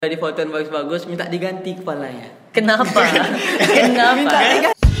Di foto yang bagus-bagus minta diganti kepalanya. Kenapa? Kenapa? Minta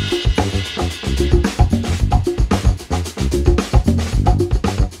diganti.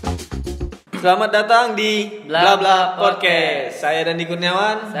 Selamat datang di Bla Bla Podcast. Saya Dandi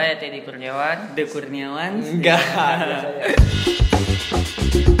Kurniawan. Saya Teddy Kurniawan. De Kurniawan. Enggak.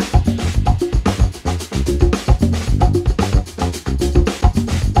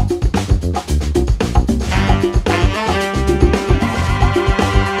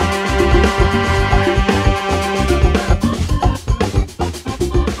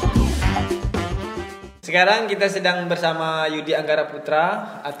 Sekarang kita sedang bersama Yudi Anggara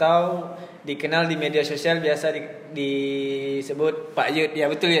Putra atau dikenal di media sosial biasa disebut Pak Yud. Ya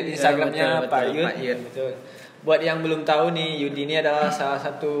betul ya, Instagramnya betul, Pak Yud. Pak Yud. Betul. Buat yang belum tahu nih, Yudi ini adalah salah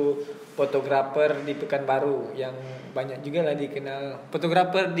satu fotografer di Pekanbaru yang banyak juga lah dikenal.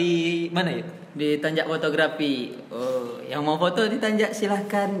 Fotografer di mana ya? Di Tanjak Fotografi. Oh, yang mau foto di Tanjak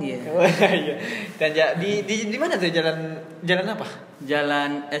silahkan ya. Oh iya. Tanjak di mana tuh jalan apa?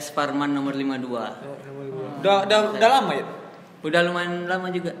 Jalan S Parman nomor 52. Udah lama ya? Udah lumayan lama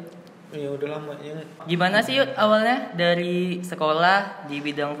juga. Iya udah lama ya. Gimana sih Yud awalnya dari sekolah di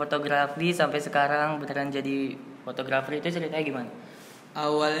bidang fotografi sampai sekarang beneran jadi fotografer, itu ceritanya gimana?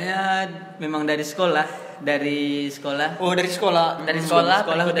 Awalnya memang dari sekolah. Oh dari sekolah. Dari sekolah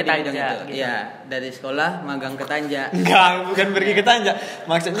udah pergi ke di bidang Tanjak, itu. gitu. Iya, dari sekolah magang ke Tanjak. Enggak, bukan pergi ke Tanjak.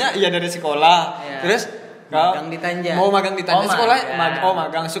 Maksudnya ya dari sekolah. Iya. Terus Magang di Tanjak. Mau magang di Tanjak. Oh, Sekolah magang.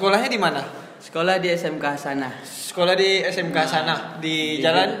 magang. Sekolahnya di mana? Sekolah di SMK sana. Sekolah di SMK sana di Di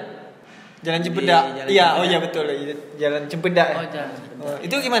Jalan di Cempeda. Jalan Iya, Cempeda. oh iya betul. Jalan Cempeda. Oh, Jalan Cempeda.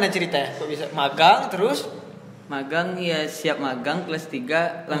 Itu gimana ceritanya? Kok bisa magang terus? Magang ya, siap magang kelas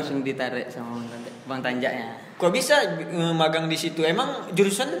 3 langsung ditarik sama Bang Tanjaknya. Kok bisa magang di situ? Emang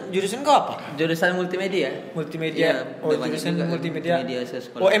jurusan kau apa? Jurusan multimedia. Multimedia. Iya, Oh, udah banyak jurusan juga multimedia.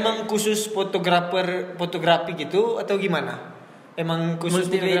 sekolah. Oh, emang khusus fotografi gitu atau gimana? Emang khusus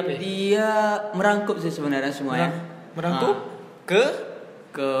fotografi? Multimedia merangkup sih sebenarnya semuanya. Merangkup Ah,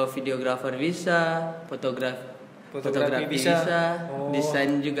 ke videografer bisa, fotografi bisa, Oh.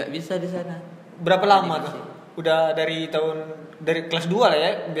 desain juga bisa di sana. Berapa lama Animasi. tuh? Udah dari kelas 2 lah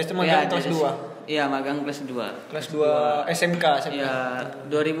ya. Biasanya magang kelas 2. Iya, magang kelas 2. Kelas 2 SMK. Ya,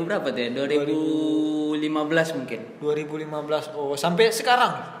 2000 berapa tuh ya? 2015 mungkin. 2015. Oh, sampai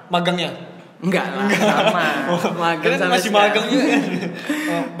sekarang magangnya. Enggak lah. Sama. Magang Kalian sampai masih sekarang. magang juga.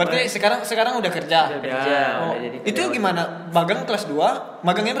 Oh, berarti sekarang udah kerja. Udah kerja, Oh, udah jadi itu karyawan. gimana? Magang kelas 2,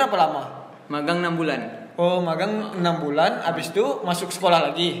 magangnya berapa lama? Magang 6 bulan. Oh, magang 6 bulan, habis itu masuk sekolah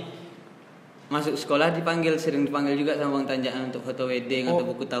lagi. Masuk sekolah sering dipanggil juga sama Bang Tanjakan untuk foto wedding atau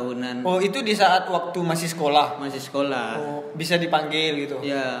buku tahunan. Oh, itu di saat waktu masih sekolah. Masih sekolah. Oh, bisa dipanggil gitu.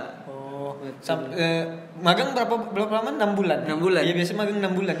 Ya, Oh, magang berapa lama? 6 bulan. 6 bulan. Iya, biasa magang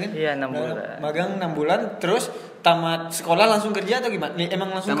 6 bulan kan? Iya, 6 bulan. Magang 6 bulan terus tamat sekolah langsung kerja atau gimana?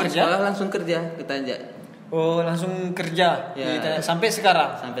 Emang langsung tamat kerja? sekolah langsung kerja ke Tanjak Oh, langsung kerja. Ya. Sampai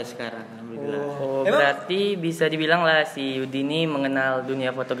sekarang. sampai sekarang. Alhamdulillah. Oh, Emang- berarti bisa dibilang lah si Yudi ini mengenal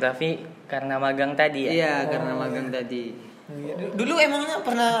dunia fotografi karena magang tadi ya? Iya, karena magang tadi. Dulu emangnya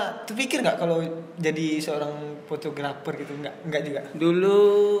pernah terpikir nggak kalau jadi seorang fotografer gitu? Nggak juga. Dulu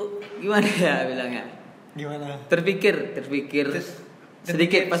gimana ya bilangnya? Gimana? Terpikir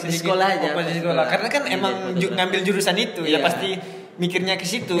sedikit pas di sekolah aja. Oh, pas di sekolah. Karena kan Iya, emang fotografi. ngambil jurusan itu ya Iya. pasti mikirnya ke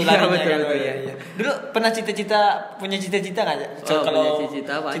situ Iya, larinya betul, kan. Oh, betul. iya. Dulu pernah punya cita-cita nggak ya? Oh, punya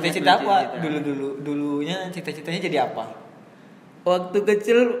cita-cita, banyak cita-cita punya apa? cita-cita. Dulunya cita-citanya jadi apa? Waktu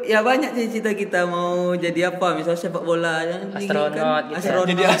kecil ya banyak sih cita kita mau jadi apa, misalnya sepak bola, yang Astronot gitu ya. astronot.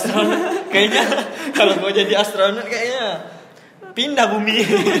 Jadi astronot. Kayaknya kalau mau jadi astronot kayaknya pindah bumi.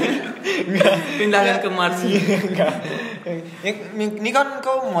 Pindahan ke Mars. Enggak. Ini kan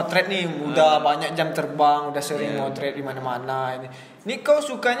kau motret nih, udah banyak jam terbang, udah sering Iya. motret di mana-mana ini. Ini kau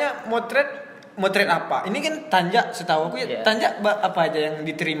sukanya motret apa? Ini kan Tanjak, setahu aku ya. Iya. Tanjak apa aja yang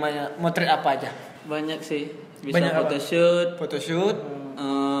diterimanya? Motret apa aja? Banyak sih. Bisa Banyak apa? photoshoot,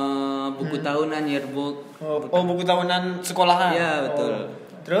 buku tahunan, yearbook. Oh, buku tahunan sekolahan. Iya, betul. Oh.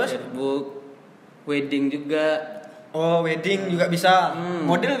 Terus? Yearbook, wedding juga. Oh, wedding juga bisa. Hmm.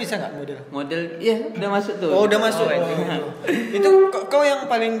 Model bisa nggak model? Model, iya udah masuk tuh. Oh, udah masuk. wedding. Itu kau yang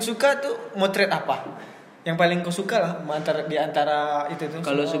paling suka tuh motret apa? Yang paling kau suka lah di antara itu tuh.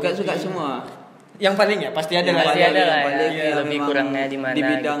 Kalau semua suka wedding. semua. Yang paling ya pasti ada lah. Pasti ya. ada lah ya. Paling Iya, lebih memang kurangnya di mana di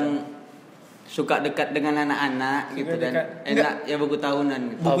bidang gitu. suka dekat dengan anak-anak gitu Suka kan. dekat. Enak ya buku tahunan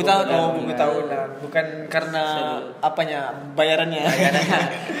gitu. Buku tahunan. tahunan. Bukan karena apanya bayarannya.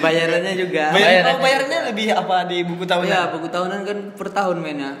 Bayarannya juga. Bayarannya lebih apa di buku tahunan? Ya, buku tahunan kan per tahun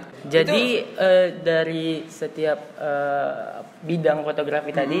mainnya. Jadi dari setiap bidang fotografi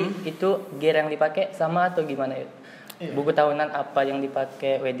tadi itu gear yang dipakai sama atau gimana ya? Buku tahunan apa yang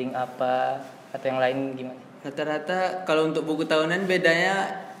dipakai, wedding apa atau yang lain gimana? Rata-rata kalau untuk buku tahunan bedanya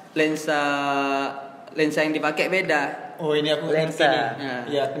lensa yang dipakai beda. Oh, ini aku Lensa. ngerti nih. Ya.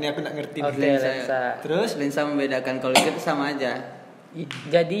 Iya, ini aku nak ngerti Oke, nih. lensa. Terus Lensa membedakan, kalau itu sama aja.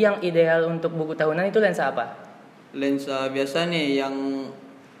 Jadi yang ideal untuk buku tahunan itu lensa apa? Lensa biasa nih yang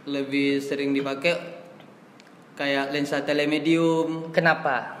lebih sering dipakai kayak lensa telemedium.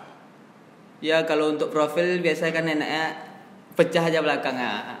 Kenapa? Ya kalau untuk profil biasanya kan enaknya pecah aja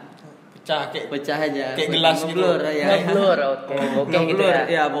belakangnya. Pecah aja. Kayak gelas gitu. Ngeblur ya. Ngeblur, oke. Bokeh gitu Ngeblur, ya.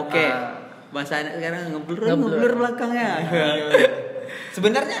 ya bokeh. Ah. Bahasa anak sekarang ngeblur belakangnya.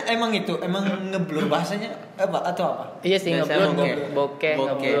 sebenarnya emang ngeblur bahasanya apa atau apa? Iya sih, Biasanya ngeblur, bokeh,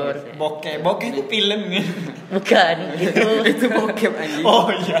 ngeblur. Bokeh itu film kan? Bukan, Itu bokep anjing. Oh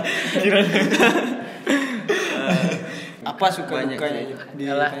iya. Apa suka Banyak dukanya sih. di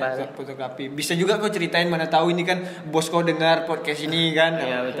Alah, Pak. fotografi? Bisa juga kau ceritain, mana tahu ini kan bos kau dengar podcast ini kan.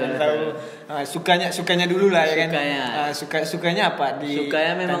 Iya, betul, Mana tahu. Sukanya dulu lah ya kan. Sukanya apa di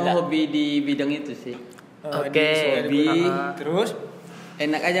Sukanya memang tanda? hobi di bidang itu sih. Oke. Hobi. Terus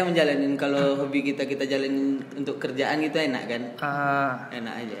Enak aja menjalanin, kalau hobi kita jalanin untuk kerjaan gitu enak kan?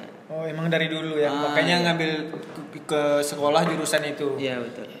 Enak aja. oh emang dari dulu ya. Iya. Makanya ngambil ke sekolah jurusan itu. Iya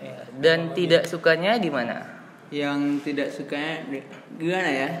betul. Dan tidak sukanya di mana? Yang tidak sukanya gimana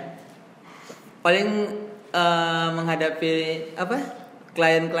ya? Paling menghadapi apa?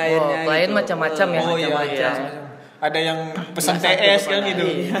 Klien-kliennya Klien gitu. macam-macam ya. Oh iya, macam-macam. ada yang pesan Satu TS kan kepala. gitu.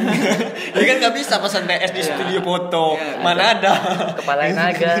 Ini kan nggak bisa pesan TS di studio foto. Iya, Mana ada? Kepala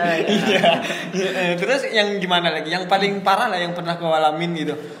naga. Iya. Terus yang gimana lagi? Yang paling parah lah yang pernah kau alamin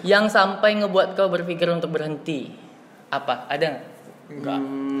gitu. Yang sampai ngebuat kau berpikir untuk berhenti. Apa? Ada nggak? Enggak.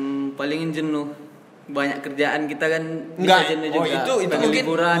 Paling jenuh. Banyak kerjaan kita kan bisa Enggak. jenuh Oh juga. itu Pengen mungkin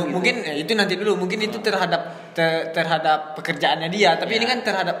liburan gitu. mungkin itu nanti dulu. Mungkin itu terhadap pekerjaannya dia. Tapi ini kan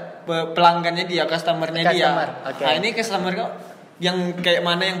terhadap pelanggannya dia, customernya dia. Customer, oke. Nah ini customer kau yang kayak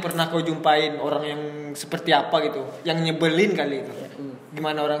mana yang pernah kau jumpain, orang yang seperti apa gitu, yang nyebelin kali itu.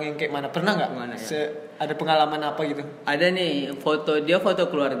 Gimana orang yang kayak mana? Pernah nggak? Gimana ya? Ada pengalaman apa gitu? Ada nih foto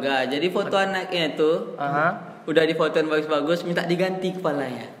keluarga. Jadi foto anaknya itu udah difotoin bagus-bagus, minta diganti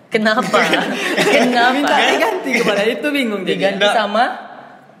kepalanya. Kenapa? Kenapa? Minta diganti kepala, itu bingung jadi. Diganti sama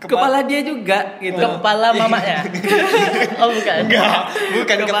Kepala dia juga gitu. kepala mamanya. Oh bukan.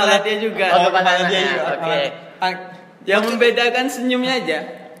 Bukan Kepala dia juga. Oh, kepala dia anaknya. juga. Oke. Yang membedakan senyumnya aja.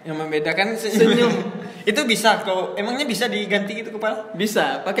 Yang membedakan senyum. Itu bisa kau emangnya bisa diganti gitu kepala?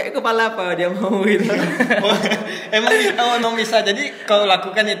 Bisa, pakai kepala apa dia mau gitu. Oh, emang bisa. Jadi kau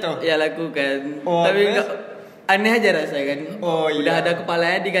lakukan itu. Ya lakukan. Oh, Tapi terus? enggak, aneh aja rasanya kan. Oh, Udah iya. ada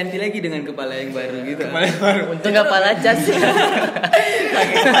kepalanya diganti lagi dengan kepala yang baru gitu. Kepala baru. Untung nggak kepala cas.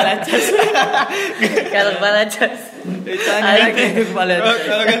 Pakai kepala cas. Kalau kepala cas. Itu aneh lagi itu kepala Oh, cas.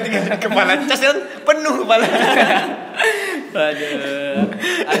 kalau ganti kepala cas kan penuh kepala. Aduh.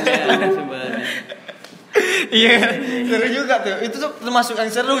 Aneh sebenarnya. Iya, seru juga tuh. Itu tuh termasuk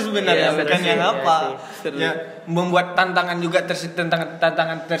yang seru sebenarnya, Iya, bukan seru yang sih, apa. iya sih, seru. Ya, membuat tantangan juga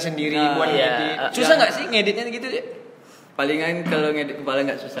tantangan tersendiri Nah, buat iya. ngedit. Susah nggak sih ngeditnya gitu deh? Palingan kalau ngedit kepala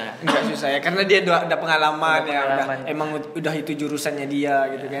nggak susah. Enggak susah ya, karena dia udah ada pengalaman Ada ya, pengalaman. emang udah itu jurusannya dia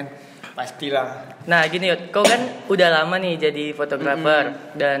gitu kan. Pastilah. Nah gini Yot, kau kan udah lama nih jadi fotografer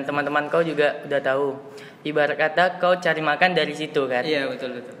dan teman-teman kau juga udah tahu. Ibarat kata kau cari makan dari situ kan. Iya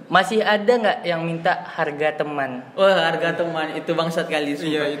betul. Masih ada nggak yang minta harga teman? Wah, harga teman itu bangsat kali sumpah.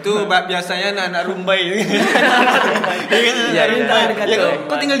 Iya, itu biasanya anak-anak Rumbai. Iya, minta harga Ya, teman.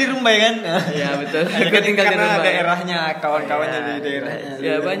 kau tinggal di Rumbai kan? Iya betul. Ya, Aku tinggal di karena rumah. daerahnya, kawan-kawannya Iya, di daerahnya.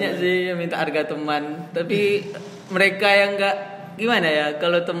 Ya banyak sih yang minta harga teman, tapi mereka yang nggak gimana ya,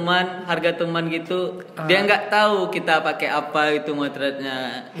 kalau teman harga teman gitu dia nggak tahu kita pakai apa itu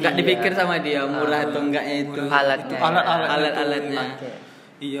motretnya, nggak dipikir sama dia murah atau enggaknya itu Alatnya. Itu alat-alatnya.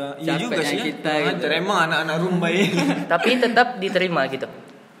 Iya Capeknya juga sih kita kita gitu. emang anak-anak Rumbai. Tapi tetap diterima gitu.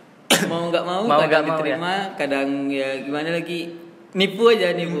 Mau nggak mau, Mau nggak kadang mau, diterima, kadang ya gimana lagi nipu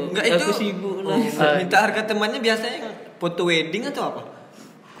aja nipu. Enggak itu Aku sibuk lah. minta harga temannya biasanya foto wedding atau apa?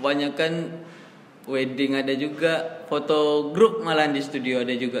 Kebanyakan wedding, ada juga foto grup, malahan di studio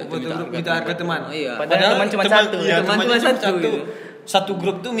ada juga. Foto grup minta harga teman. Oh, iya. Padahal teman cuma satu. Iya, Teman temannya cuma satu gitu. Satu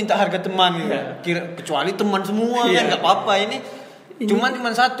grup tuh minta harga teman gitu. Kecuali teman semua Iya. kan enggak apa-apa ini. Cuman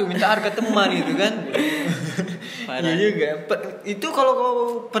satu, minta harga teman gitu kan. Iya juga. Itu kalau kau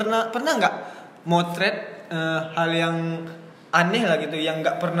pernah nggak motret hal yang aneh lah gitu, yang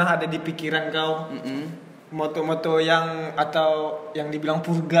nggak pernah ada di pikiran kau? Moto-moto yang atau yang dibilang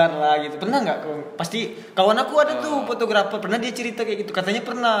vulgar lah gitu, pernah nggak kau? Pasti kawan aku ada tuh fotografer, pernah dia cerita kayak gitu, katanya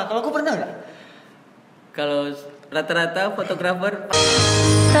pernah. Kalau aku pernah nggak? Kalau rata-rata fotografer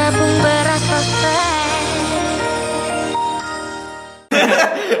Tabung beras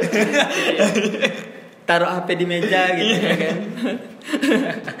taruh HP di meja gitu ya kan.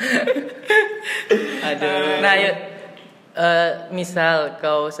 Aduh. Nah, yuk, misal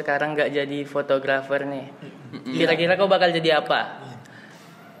kau sekarang nggak jadi fotografer nih, kira-kira kau bakal jadi apa?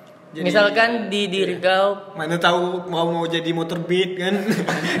 Jadi, Misalkan di diri kau mana tahu mau jadi motor beat kan?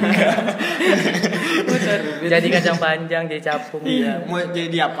 jadi kacang panjang, jadi capung. Iya, mau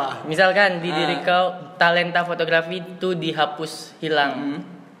jadi apa? Misalkan di diri kau talenta fotografi itu dihapus hilang.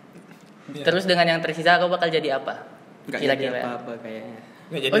 Terus dengan yang tersisa kau bakal jadi apa? Nggak Kira-kira. jadi apa-apa kayaknya.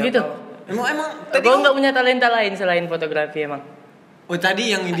 Nggak jadi Oh gitu. apa? Emang tadi Kau nggak punya talenta lain selain fotografi emang? Oh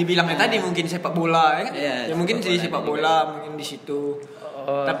tadi yang dibilangnya tadi mungkin sepak bola ya kan? Iya, Ya mungkin sepak di bola sepak juga. bola mungkin di situ.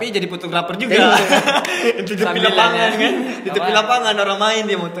 Oh. Tapi jadi fotografer juga. Itu tepi Sambilan lapangan ya. kan? Di tepi lapangan orang main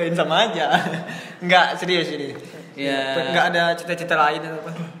dia motoin sama aja. Enggak serius ini. Ya. Enggak ada cita-cita lain atau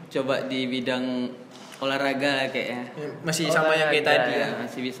apa? Coba di bidang olahraga lah kayaknya. Masih sama yang kayak Olahraga, tadi ya.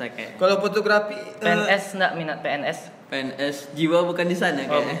 Masih bisa kayak. Kalau fotografi PNS nggak minat PNS? PNS jiwa bukan di sana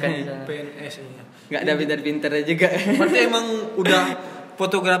Oh kayaknya. bukan di sana. PNS iya. Nggak ada pinter-pinter juga. Berarti emang udah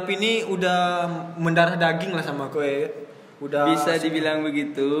fotografi ini udah mendarah daging lah sama kowe. Udah Bisa dibilang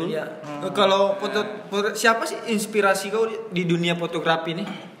begitu. Iya. Kalau siapa sih inspirasi kau di dunia fotografi nih?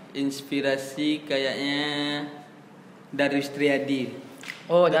 Inspirasi kayaknya Darwis Triadi.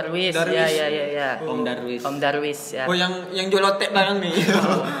 Oh Darwis, Darwis. ya. Om Darwis. Om Darwis ya. Oh yang jual lotek barang nih.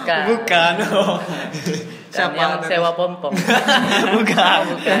 Bukan. Bukan. Oh. Kan yang Darwis? sewa pompong. Bukan.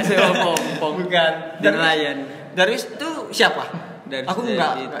 Bukan. Sewa pompong. Bukan. Di nelayan. Darwis itu siapa? Darwis Aku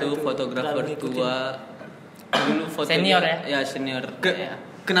enggak. itu fotografer tua. Dulu fotonya, Senior ya? Ya senior. Ya.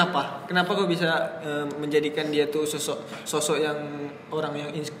 Kenapa? Kenapa kau bisa menjadikan dia tuh sosok yang orang yang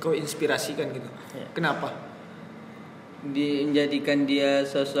kau inspirasikan gitu? Kenapa? Menjadikan dia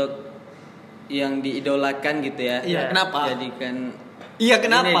sosok yang diidolakan gitu ya. Iya, kenapa? Jadikan Iya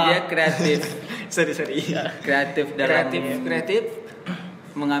kenapa? Ini dia kreatif. sorry. Kreatif dalam Kreatif.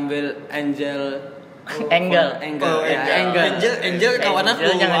 mengambil Angle. Oh, ya, Angel kawan aku.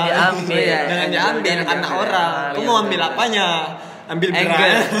 Angel jangan diambil. Iya, Jangan Angel diambil jangan anak diambil. orang. Kau mau ambil apanya? Ambil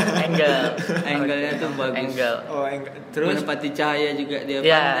beras. Angle-nya tuh bagus. Angle. Oh, Angel. Terus Terus menepati cahaya juga dia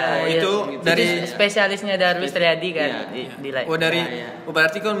Ya, pandai. Oh, itu Gitu. dari spesialisnya Darwis Triadi kan Iya. di oh dari Iya. oh,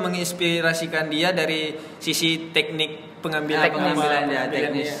 berarti kau menginspirasikan dia dari sisi teknik pengambilan Pengambilan dia, pengambilan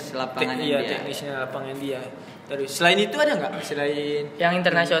teknis dia. lapangannya Iya, dia. teknisnya lapangan dia. Terus selain itu ada nggak selain yang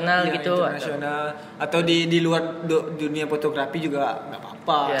internasional Iya, gitu internasional atau di luar dunia fotografi juga nggak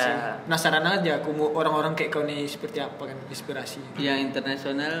apa-apa Ya. sih. Penasaran aja aku mau orang-orang kayak kau nih seperti apa kan inspirasi. Yang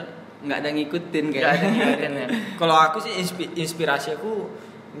internasional nggak ada ngikutin Nggak ada kayaknya. ngikutin ya. Kalau aku sih inspirasi aku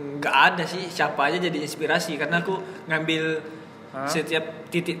nggak ada sih, siapa aja jadi inspirasi karena aku ngambil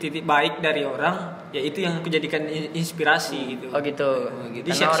setiap titik-titik baik dari orang, ya itu yang aku jadikan inspirasi gitu. Oh gitu. Jadi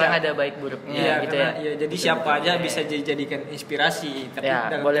Karena orang ada baik buruknya Iya, gitu karena, ya. jadi siapa aja bisa dijadikan inspirasi, tapi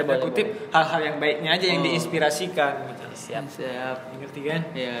Ya, dalam boleh, tanda boleh, kutip hal-hal yang baiknya aja yang Oh. diinspirasikan gitu. Siap. Siap. Ngerti kan?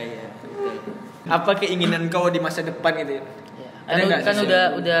 Iya, betul. Apa keinginan kau di masa depan gitu ya? Ada Kan, nggak kan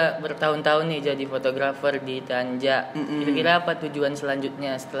sesuatu? udah bertahun-tahun nih jadi fotografer di Tanja. Kira-kira apa tujuan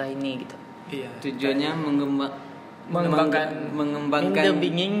selanjutnya setelah ini gitu? Iya. Tujuannya Mengembangkan mengembangkan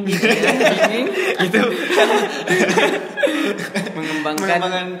binging gitu ya. itu mengembangkan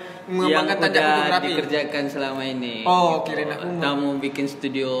mengembangkan yang tanda udah fotografi. dikerjakan selama ini. Oh, kirain aku Kita mau bikin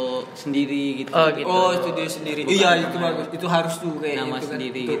studio sendiri gitu. Oh, gitu. Oh, studio sendiri. Bukan Iya, nama- itu bagus. Itu harus tuh kayak nama itu kan.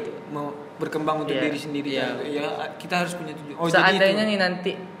 sendiri Untuk gitu. Mau berkembang untuk Iya. diri sendiri. Iya. Ya, kita harus punya tujuan. Oh, Seandainya jadi itu. nih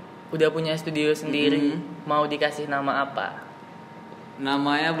nanti udah punya studio sendiri, mau dikasih nama apa?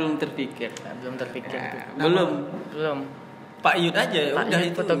 Namanya belum terpikir. Nah, belum terpikir tuh. Belum. Pak Yud aja ya Pak udah Yud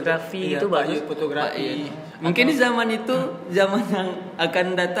itu. fotografi Iya, itu Pak bagus. Yud fotografi. Pak Yud. Mungkin di zaman itu, zaman yang akan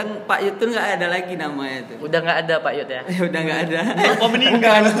datang Pak Yud tuh nggak ada lagi namanya tuh. Udah nggak ada Pak Yud ya? Ya udah nggak ada. Apa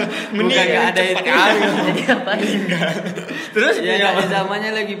meninggal? Bukan nggak ada cepat itu. kali. Jadi apa? Terus Ya ya, nggak di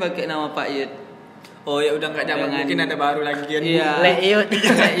zamannya lagi pakai nama Pak Yud. oh ya udah nggak zaman, Dengan- mungkin ada baru lagi kan. Iya. Leyut.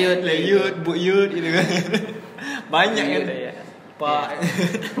 Leyut. Leyut, Bu Yud gitu kan. Banyak kan. Iya. Pak.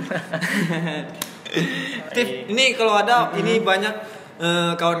 Tip, ini kalau ada ini banyak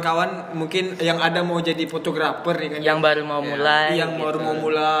kawan-kawan mungkin yang ada mau jadi fotografer nih kan, Yang baru mau mulai. yang baru mau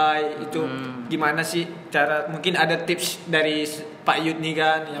mulai itu gimana sih cara, mungkin ada tips dari Pak Yud nih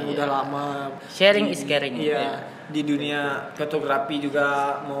kan yang udah lama Sharing is caring. iya di dunia fotografi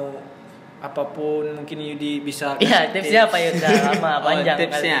juga, mau apapun mungkin Yudi bisa Iya, kasih tipsnya tips. apa ya? Udah lama, panjang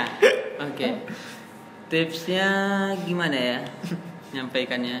tipsnya. kali. Oke. Tipsnya gimana ya?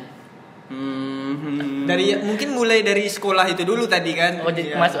 Nyampaikannya. Dari mungkin mulai dari sekolah itu dulu tadi kan. Oh,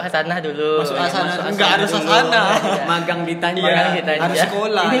 masuk hasanah dulu. Masuk hasanah. Masuk Enggak harus dulu. hasanah. Magang di Tanja. Iya, Magang kita harus aja.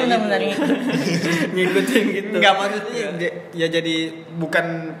 sekolah, Ini gitu. benar-benar Ngikutin gitu. Enggak maksudnya ya jadi bukan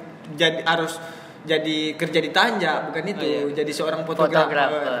jadi harus jadi kerja di Tanja, bukan itu. Oh, iya. Jadi seorang fotografer.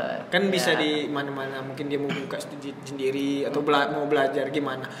 Fotografer. Kan bisa Ya. di mana-mana, mungkin dia mau buka studi sendiri atau mau belajar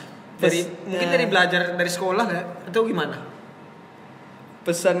gimana. Mungkin dari belajar dari sekolah ya, atau gimana?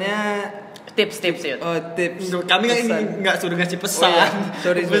 Pesannya Tips ya. oh tips. Kami Pesan. nggak suruh ngasih pesan. Oh, iya.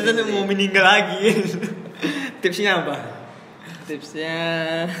 Sorry. Pesan mau meninggal lagi. Tipsnya apa? Tipsnya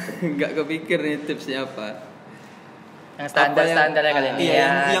nggak kepikir nih tipsnya apa. Yang standar ya kalian. Iya,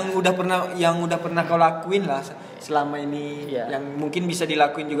 yang udah pernah kau lakuin lah selama ini, Iya. yang mungkin bisa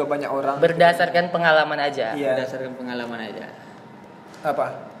dilakuin juga banyak orang. Berdasarkan pengalaman aja. Iya. Berdasarkan pengalaman aja.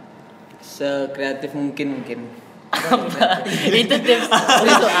 Apa? Sekreatif mungkin. Itu tips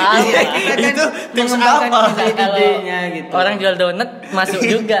itu apa? Itu tips Mengembangkan apa? ide-idenya gitu. Orang jual donat masuk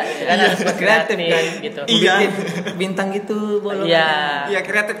juga kan harus kreatif kan gitu. Iya. Bikin bintang gitu bolong. Iya. Iya,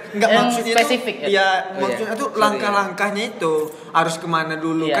 kreatif. Enggak, Yang maksudnya spesifik itu. ya? Iya, Oh, maksudnya iya. tuh Sorry, langkah-langkahnya itu harus kemana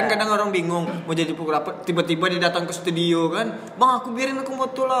dulu. Iya. Kan kadang orang bingung mau jadi fotografer, tiba-tiba dia datang ke studio kan, "Bang, aku biarin aku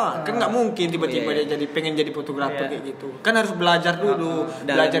foto lah." Kan nggak mungkin tiba-tiba Iya. dia jadi pengen jadi fotografer Iya. kayak gitu. Kan harus belajar dulu,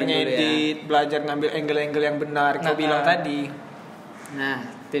 Dalamin belajar dulu ya. ngedit, belajar ngambil angle-angle yang benar. Kau bilang tadi. Nah,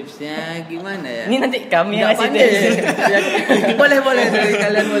 tipsnya gimana ya? Ini nanti kami yang Nggak ngasih pandai. tips. boleh dari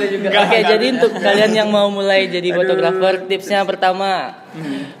kalian boleh juga. Oke, jadi untuk kalian yang mau mulai jadi fotografer, tipsnya pertama,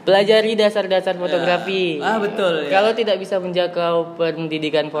 pelajari dasar-dasar fotografi. Betul ya. Kalau tidak bisa menjangkau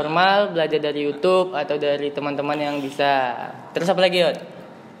pendidikan formal, belajar dari YouTube atau dari teman-teman yang bisa. Terus apa lagi, Yot?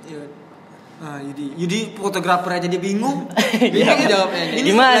 Iya. Yudi fotografer aja dia bingung. Bingung jawabnya. Ini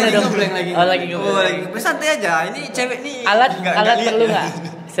Gimana lagi dong? ngeblank lagi. Oh, lagi ngeblank. Oh, lagi. Santai aja. Ini cewek nih. Alat nggak lihat perlu ya. nggak?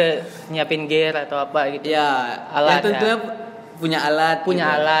 Nyiapin gear atau apa gitu? Ya, Alat, ya tentunya punya alat. Punya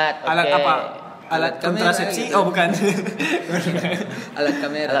gitu. alat. Alat oke. apa? Alat Kamera kontrasepsi? gitu. Oh, bukan. Alat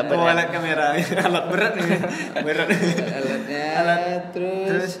kamera. Alat Oh, alat kamera. Alat berat nih. Berat. Alatnya. Terus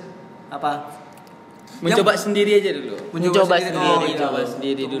Terus apa? mencoba sendiri aja dulu. Mencoba sendiri. Mencoba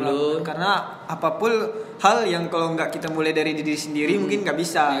sendiri dulu. Karena apapun hal yang kalau nggak kita mulai dari diri sendiri mungkin nggak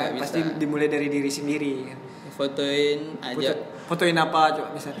bisa. Nggak Pasti bisa. dimulai dari diri sendiri. Fotoin aja. Fotoin apa coba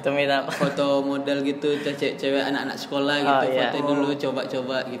misalnya? Itu minta. Foto model gitu, cewek anak-anak sekolah Oh, gitu, iya. fotoin dulu,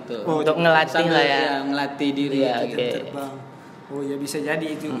 coba-coba gitu. Oh, Untuk ngelatih Sambil lah ya. ngelatih diri Iya, gitu. oke. Terbang. Oh ya bisa jadi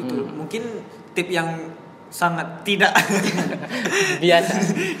itu. Mungkin tip yang sangat tidak Biasa.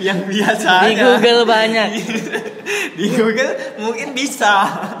 yang biasa Di aja. Google banyak. Di Google mungkin bisa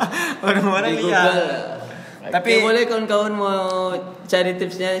orang-orang Di lihat. Google. Tapi boleh kawan-kawan mau cari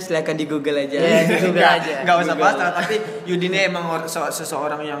tipsnya silakan di Google aja. Iya, di Google aja. Nggak usah Google. pasrah. Tapi Yudi ini emang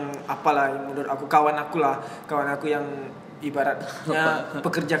seseorang yang apalah yang menurut aku kawan aku yang ibaratnya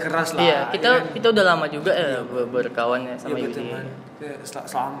pekerja keras lah. Iya, ya kan? kita udah lama juga ya berkawan ya sama Iya, Yudi. berteman.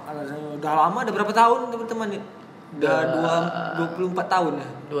 Udah lama, udah berapa tahun udah berteman ya? Udah 24 tahun ya?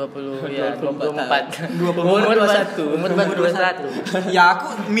 20 ya 24 24. Umur 21. Umur 21. Ya aku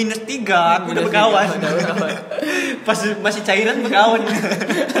 -3, aku udah berkawan. Pas masih cairan berkawan.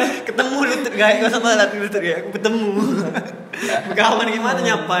 Ketemu lutut gak sama lutut gak, aku ketemu. Berkawan gimana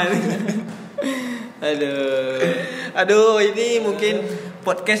nyapa? Aduh, ini mungkin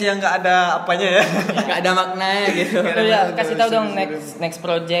podcast yang nggak ada apanya ya. Nggak ada maknanya gitu. Oh ya, kasih tahu dong next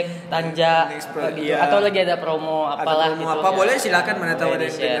project Tanja gitu. Iya. Atau lagi ada promo apalah Ada promo gitu. apa boleh silakan, mana tahu ada Boleh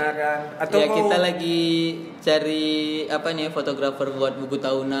yang di-share. dengar kan. Atau Ya mau- kita lagi cari apa nih fotografer buat buku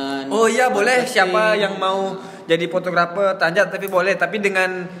tahunan. Oh iya boleh, Posting. siapa yang mau jadi fotografer Tanja tapi boleh, tapi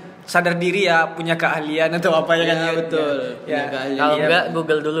dengan sadar diri ya, punya keahlian atau apa ya kan. Ya, betul. Ya. Punya keahlian. Kalau Iya. enggak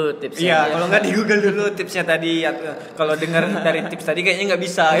Google dulu tipsnya. Iya, kalau nggak di Google dulu tipsnya tadi. Kalau dengar dari tips tadi kayaknya nggak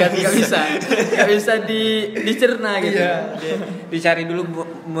bisa. Nggak bisa dicerna gitu. Iya, dicari dulu.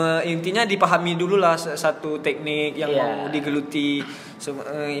 Intinya dipahami dulu lah satu teknik yang Iya. mau digeluti.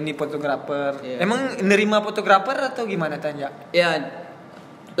 Ini fotografer. Iya. Emang nerima fotografer atau gimana Tanja? Ya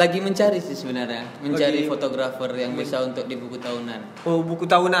lagi mencari sih sebenarnya, mencari Lagi- fotografer yang bisa untuk di buku tahunan. Oh, buku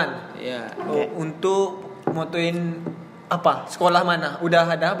tahunan. Ya. Oh, untuk motoin apa? Sekolah mana? Udah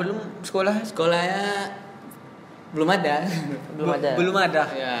ada belum sekolah? Sekolahnya Belum ada. Belum ada.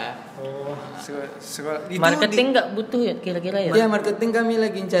 Ya. Oh, sekolah. Itu Marketing nggak butuh ya kira-kira ya? Ya, marketing kami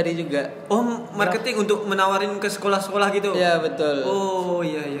lagi cari juga. Oh, marketing untuk menawarin ke sekolah-sekolah gitu. Ya, betul. Oh,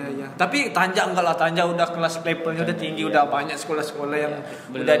 iya. Tapi Tanja enggak lah, Tanja udah kelas levelnya udah tinggi, udah banyak sekolah-sekolah yang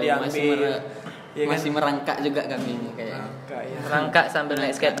udah diambil. Masih merangkak juga kami ini kayaknya. Merangkak sambil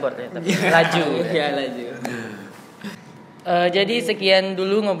naik skateboard ya, tapi laju. Ya, laju. Jadi sekian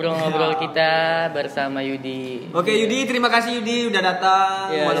dulu ngobrol-ngobrol kita bersama Yudi. Oke Yudi, terima kasih Yudi udah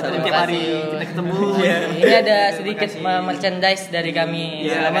datang. Ya, walaupun tiap hari kita ketemu. Ini ada sedikit merchandise dari kami.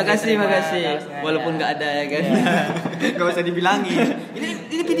 Ya, makasih. Walaupun nggak ada ya kan. Gak usah dibilangin.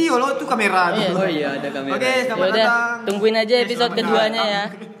 Ini video loh, itu kamera. Oh iya, ada kamera. Oke, selamat Yaudah, datang. tungguin aja episode keduanya ya.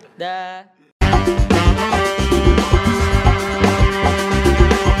 Dah.